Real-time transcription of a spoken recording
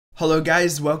Hello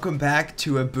guys, welcome back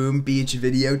to a Boom Beach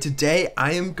video. Today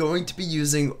I am going to be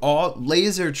using all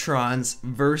Lazortrons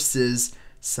versus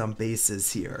some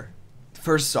bases here.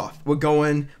 First off, we're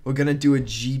gonna do a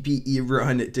GPE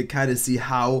run to kind of see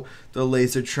how the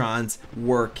Lazortrons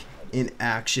work in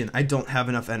action. I don't have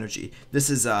enough energy. This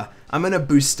is I'm gonna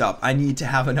boost up. I need to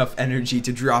have enough energy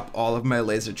to drop all of my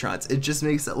Lazortrons. It just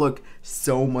makes it look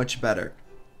so much better.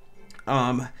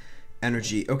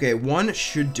 Energy. Okay, one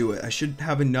should do it. I should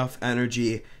have enough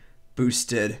energy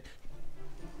boosted.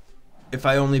 If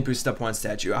I only boost up one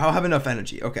statue, I'll have enough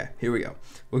energy. Okay, here we go.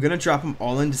 We're gonna drop them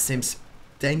all into the same.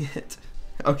 Dang it.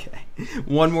 Okay,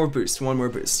 one more boost.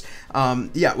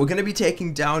 Yeah, we're gonna be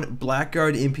taking down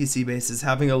Blackguard NPC bases,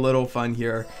 having a little fun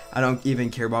here. I don't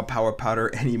even care about power powder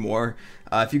anymore.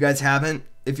 If you guys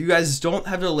don't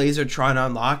have the Lazortron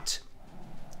unlocked,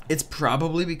 it's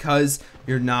probably because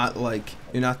you're not the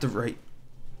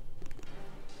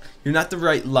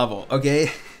right level,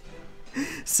 okay?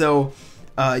 So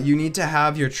you need to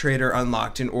have your trader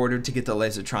unlocked in order to get the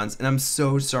Lazortrons, and I'm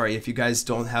so sorry if you guys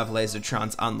don't have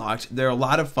Lazortrons unlocked. They're a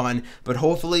lot of fun, but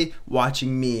hopefully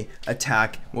watching me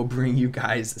attack will bring you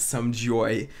guys some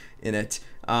joy in it.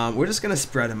 We're just gonna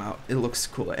spread them out. It looks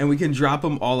cool, and we can drop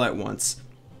them all at once.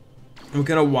 We're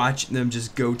gonna watch them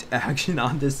just go to action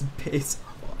on this base.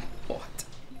 What?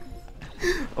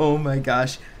 Oh my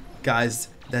gosh, guys,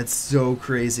 that's so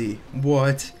crazy.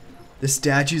 What? The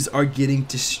statues are getting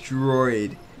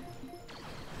destroyed.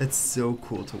 That's so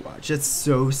cool to watch. That's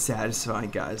so satisfying,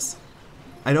 guys.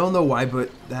 I don't know why,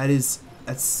 but that's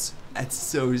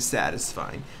so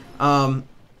satisfying. I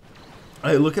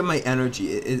look at my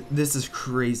energy. This is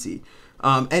crazy.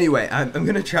 Anyway, I'm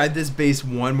gonna try this base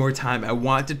one more time. I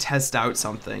want to test out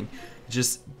something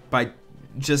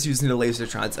just using the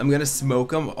Lazortrons. I'm gonna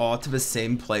smoke them all to the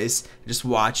same place. Just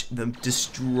watch them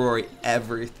destroy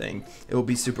everything. It will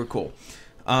be super cool.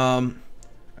 I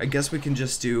guess we can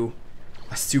just do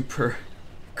a super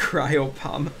cryo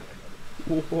palm.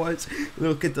 What?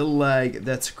 Look at the leg.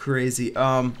 That's crazy.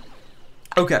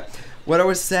 Okay. What I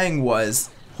was saying was,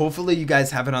 hopefully you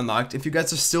guys have it unlocked. If you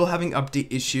guys are still having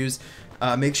update issues,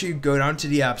 make sure you go down to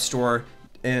the App Store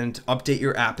and update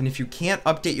your app. And if you can't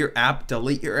update your app,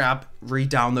 delete your app,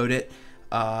 re-download it,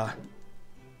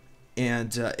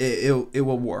 and it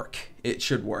will work. It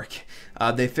should work.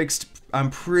 I'm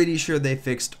pretty sure they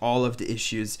fixed all of the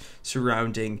issues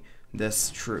surrounding this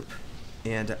troop,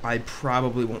 and I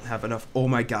probably won't have enough. Oh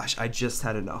my gosh, I just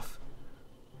had enough.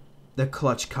 The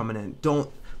clutch coming in.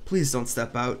 Please don't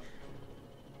step out.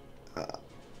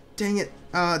 Dang it.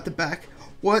 At the back.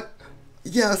 What?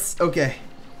 Yes. Okay.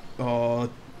 Oh,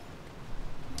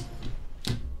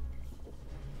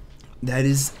 that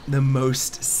is the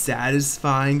most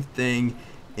satisfying thing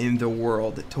in the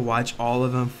world, to watch all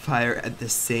of them fire at the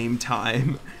same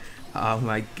time. Oh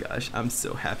my gosh, I'm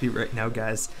so happy right now,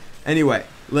 guys. Anyway,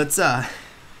 let's end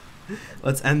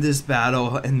this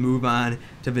battle and move on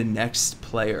to the next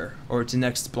player, or to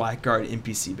next Blackguard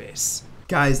NPC base.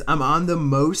 Guys, I'm on the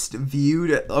most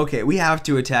viewed. Okay, we have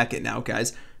to attack it now,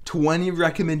 guys. 20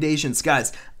 recommendations.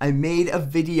 Guys, I made a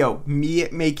video, me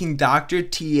making Dr.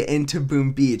 T into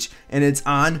Boom Beach, and it's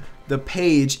on the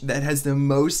page that has the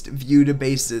most viewed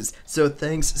bases. So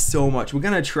thanks so much. We're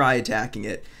gonna try attacking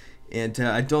it, and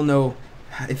I don't know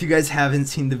if you guys haven't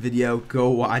seen the video, go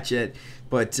watch it,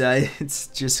 but it's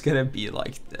just gonna be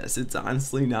like this. It's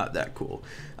honestly not that cool.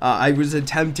 I was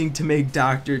attempting to make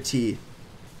Dr. T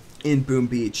in Boom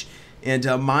Beach, and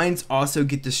mines also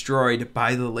get destroyed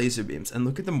by the laser beams. And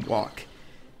look at them walk.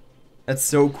 That's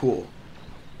so cool.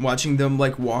 Watching them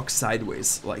like walk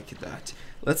sideways like that.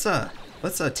 Let's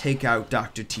take out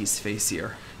Dr. T's face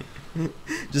here.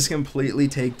 Just completely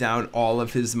take down all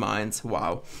of his mines.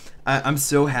 Wow. I'm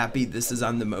so happy this is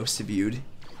on the most viewed.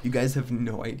 You guys have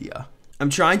no idea. I'm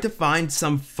trying to find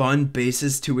some fun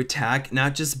bases to attack,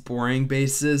 not just boring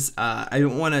bases. I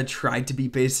don't want to try to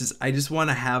beat bases. I just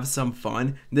want to have some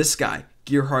fun. This guy,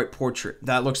 Gearheart Portrait,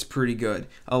 that looks pretty good.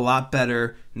 A lot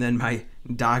better than my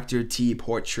Dr. T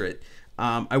portrait.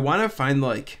 I want to find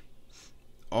like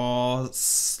all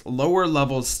lower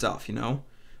level stuff, you know?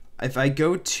 If I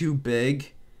go too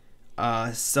big,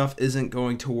 stuff isn't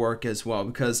going to work as well,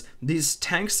 because these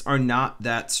tanks are not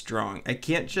that strong. I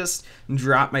can't just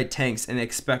drop my tanks and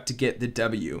expect to get the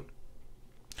W.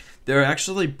 They're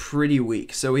actually pretty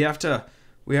weak, so we have to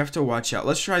watch out.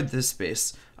 Let's try this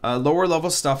base. Lower level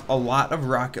stuff, a lot of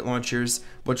rocket launchers.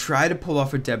 We'll try to pull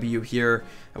off a W here.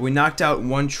 We knocked out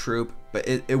one troop, but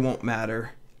it won't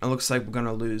matter. It looks like we're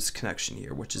gonna lose connection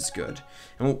here, which is good.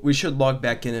 And we should log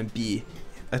back in and be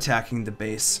attacking the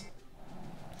base.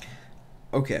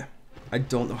 Okay, I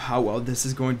don't know how well this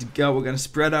is going to go. We're going to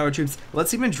spread our troops.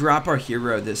 Let's even drop our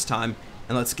hero this time.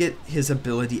 And let's get his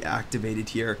ability activated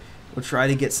here. We'll try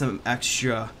to get some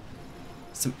extra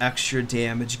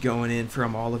damage going in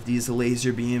from all of these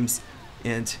laser beams.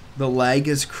 And the lag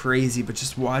is crazy, but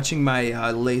just watching my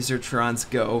Lazortrons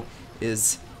go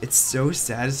it's so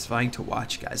satisfying to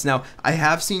watch, guys. Now, I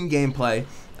have seen gameplay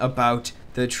about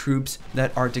the troops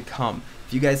that are to come.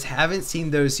 If you guys haven't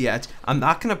seen those yet, I'm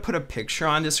not going to put a picture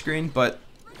on the screen, but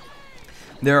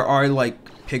there are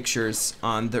like pictures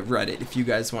on the Reddit if you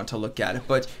guys want to look at it.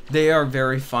 But they are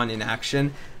very fun in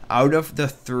action. Out of the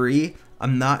 3,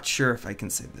 I'm not sure if I can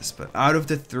say this, but out of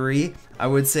the 3, I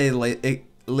would say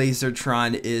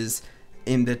Lazortron is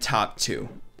in the top 2.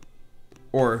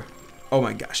 Or, oh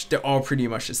my gosh, they're all pretty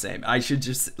much the same. I should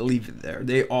just leave it there.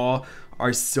 They all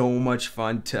are so much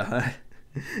fun to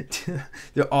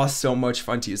they're all so much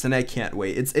fun to use, and I can't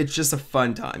wait. It's just a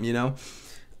fun time, you know.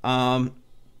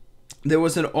 There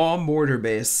was an all mortar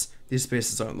base. These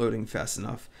bases aren't loading fast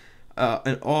enough.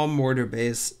 An all mortar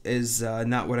base is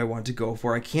not what I want to go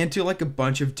for. I can't do like a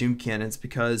bunch of doom cannons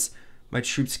because my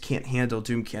troops can't handle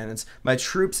doom cannons. My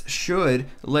troops should,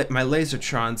 my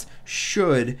Lazortrons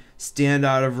should stand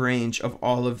out of range of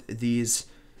all of these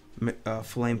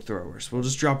flamethrowers. We'll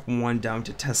just drop one down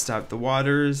to test out the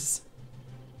waters.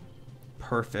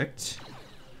 Perfect.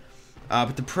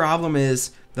 But the problem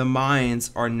is the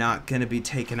mines are not going to be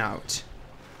taken out.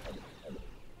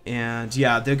 And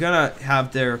yeah, they're going to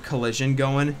have their collision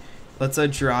going. Let's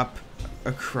drop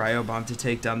a cryo bomb to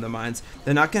take down the mines.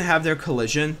 They're not going to have their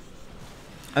collision.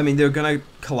 I mean, they're going to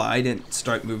collide and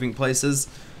start moving places.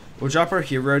 We'll drop our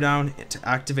hero down to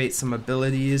activate some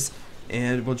abilities.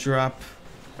 And we'll drop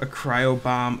a cryo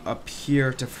bomb up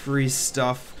here to freeze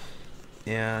stuff.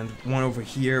 And one over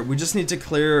here. We just need to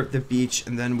clear the beach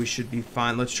and then we should be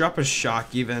fine. Let's drop a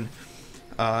shock even.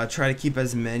 Try to keep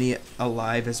as many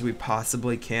alive as we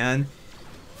possibly can.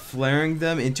 Flaring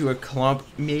them into a clump,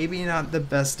 maybe not the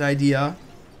best idea.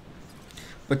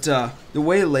 But the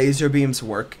way laser beams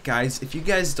work, guys, if you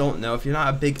guys don't know, if you're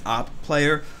not a big op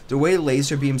player, the way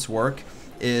laser beams work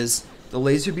is the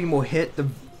laser beam will hit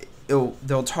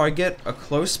they'll target a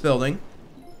close building,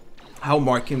 how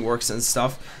marking works and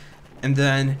stuff, and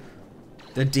then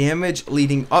the damage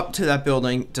leading up to that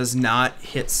building does not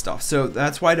hit stuff. So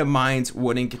that's why the mines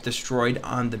wouldn't get destroyed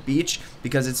on the beach,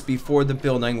 because it's before the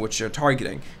building which they're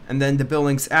targeting. And then the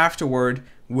buildings afterward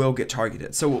will get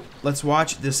targeted. So let's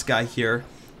watch this guy here.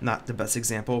 Not the best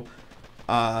example.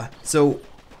 So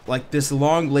like this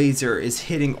long laser is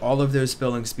hitting all of those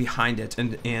buildings behind it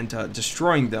and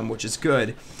destroying them, which is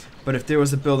good. But if there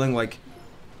was a building like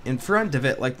in front of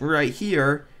it, like right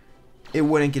here, it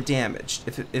wouldn't get damaged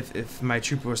if my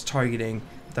trooper was targeting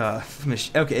the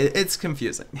machine. Okay, it's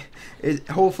confusing.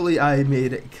 Hopefully I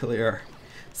made it clear,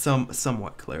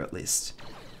 somewhat clear at least.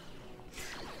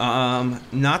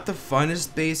 Not the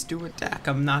funnest base to attack,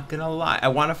 I'm not gonna lie. I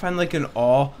want to find like an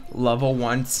all level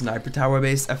 1 sniper tower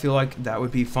base. I feel like that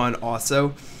would be fun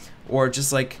also, or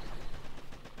just like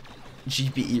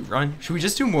GBE run. Should we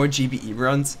just do more GBE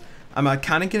runs? I'm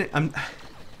kind of getting.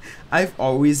 I've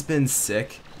always been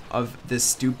sick of this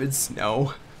stupid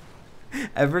snow.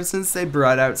 Ever since they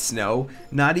brought out snow,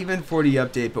 not even for the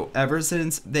update, but ever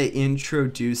since they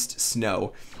introduced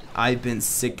snow, I've been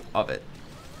sick of it.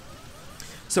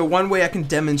 So one way I can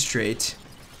demonstrate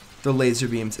the laser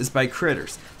beams is by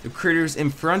critters. The critters in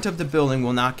front of the building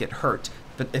will not get hurt,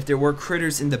 but if there were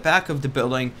critters in the back of the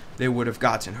building, they would have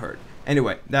gotten hurt.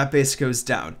 Anyway, that base goes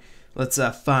down. Let's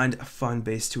find a fun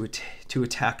base to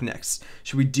attack next.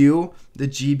 Should we do the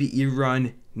GBE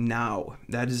run now?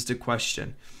 That is the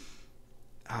question.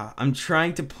 I'm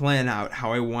trying to plan out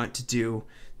how I want to do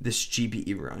this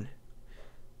GBE run.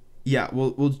 Yeah,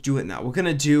 we'll do it now. We're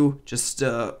gonna do just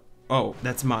oh,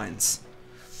 that's mines.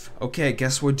 Okay, I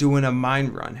guess we're doing a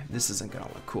mine run. This isn't gonna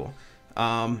look cool.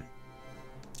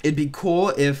 It'd be cool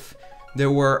if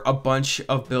there were a bunch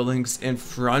of buildings in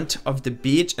front of the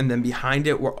beach and then behind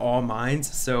it were all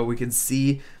mines, so we could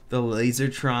see the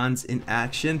Lazortrons in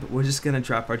action. But we're just gonna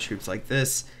drop our troops like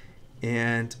this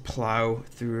and plow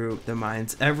through the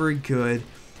mines. Every good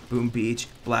Boom Beach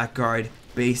Blackguard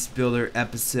base builder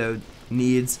episode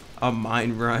needs a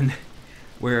mine run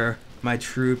where my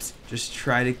troops just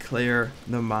try to clear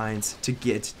the mines to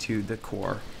get to the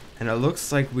core. And it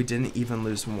looks like we didn't even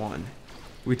lose one.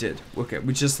 We did. Okay,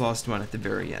 we just lost one at the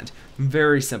very end.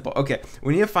 Very simple. Okay,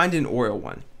 we need to find an oil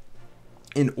one.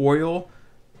 In oil,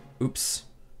 oops.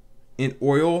 In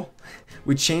oil,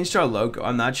 we changed our logo.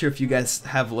 I'm not sure if you guys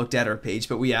have looked at our page,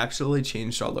 but we actually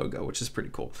changed our logo, which is pretty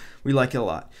cool. We like it a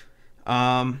lot.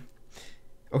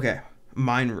 Okay,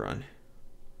 mine run.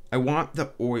 I want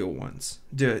the oil ones.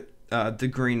 The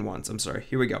green ones. I'm sorry.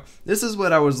 Here we go. This is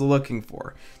what I was looking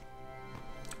for.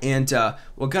 And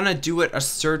we're going to do it a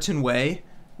certain way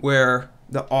where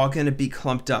they're all going to be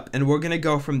clumped up. And we're going to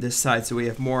go from this side so we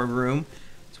have more room.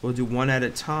 So we'll do one at a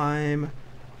time.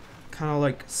 Kind of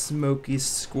like smoky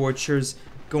scorchers.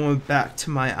 Going back to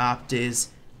my op days.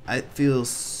 I feel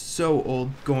so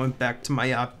old going back to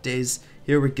my op days.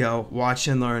 Here we go. Watch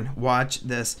and learn. Watch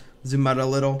this. Zoom out a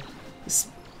little.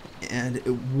 And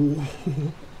whoa.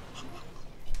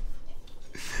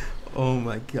 Oh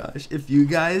my gosh. If you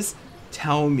guys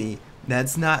tell me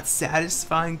that's not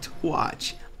satisfying to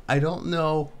watch, I don't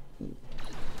know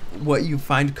what you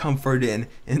find comfort in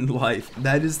life.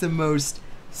 That is the most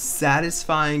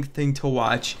satisfying thing to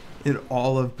watch in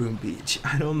all of Boom Beach.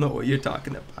 I don't know what you're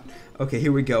talking about. Okay,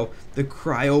 here we go. The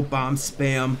cryo bomb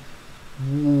spam.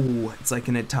 Ooh, it's like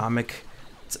an atomic.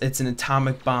 It's an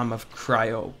atomic bomb of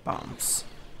cryo bombs.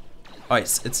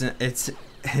 Ice. It's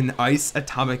an ice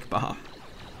atomic bomb.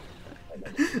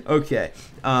 Okay.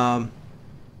 I'm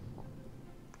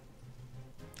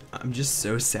just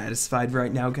so satisfied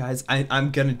right now, guys.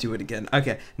 I'm gonna do it again.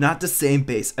 Okay, not the same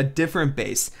base, a different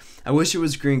base. I wish it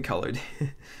was green colored.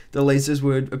 The lasers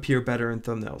would appear better in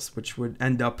thumbnails, which would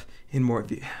end up in more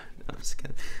views. No, I'm just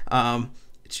kidding.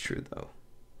 It's true though.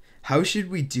 How should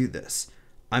we do this?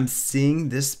 I'm seeing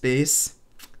this base.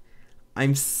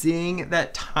 I'm seeing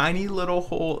that tiny little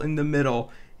hole in the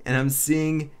middle, and I'm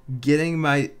seeing getting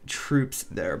my troops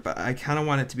there, but I kind of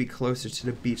want it to be closer to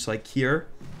the beach, like here.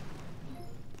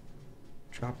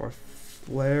 Drop our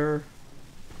flare.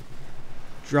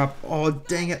 Drop. Oh,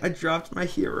 dang it. I dropped my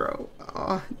hero.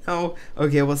 Oh, no.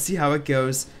 Okay, we'll see how it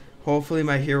goes. Hopefully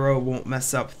my hero won't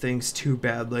mess up things too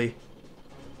badly.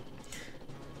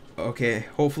 Okay,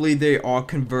 hopefully they all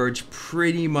converge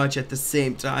pretty much at the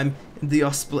same time. And they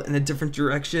all split in a different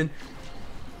direction.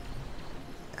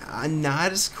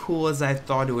 Not as cool as I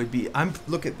thought it would be.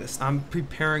 Look at this. I'm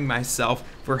preparing myself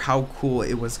for how cool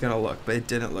it was gonna look, but it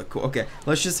didn't look cool. Okay,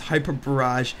 let's just hyper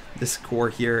barrage this core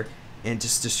here and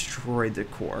just destroy the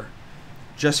core,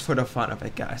 just for the fun of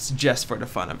it, guys. Just for the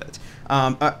fun of it.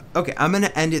 Okay, I'm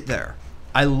gonna end it there.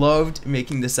 I loved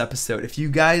making this episode. If you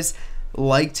guys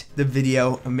liked the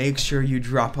video, make sure you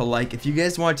drop a like. If you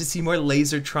guys want to see more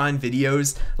Lazortron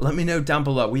videos, let me know down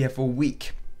below. We have a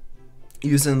week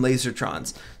using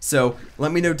Lazortrons, so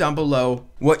let me know down below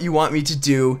what you want me to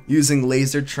do using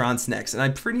Lazortrons next, and I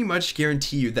pretty much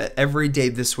guarantee you that every day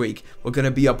this week we're going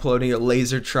to be uploading a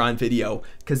Lazortron video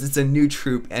because it's a new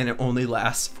troop and it only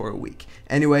lasts for a week.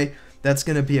 Anyway, that's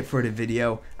going to be it for the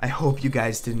video. I hope you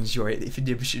guys did enjoy it. If you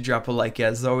did, be sure to drop a like.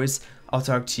 As always, I'll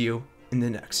talk to you in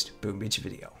the next Boom Beach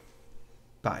video.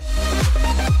 Bye.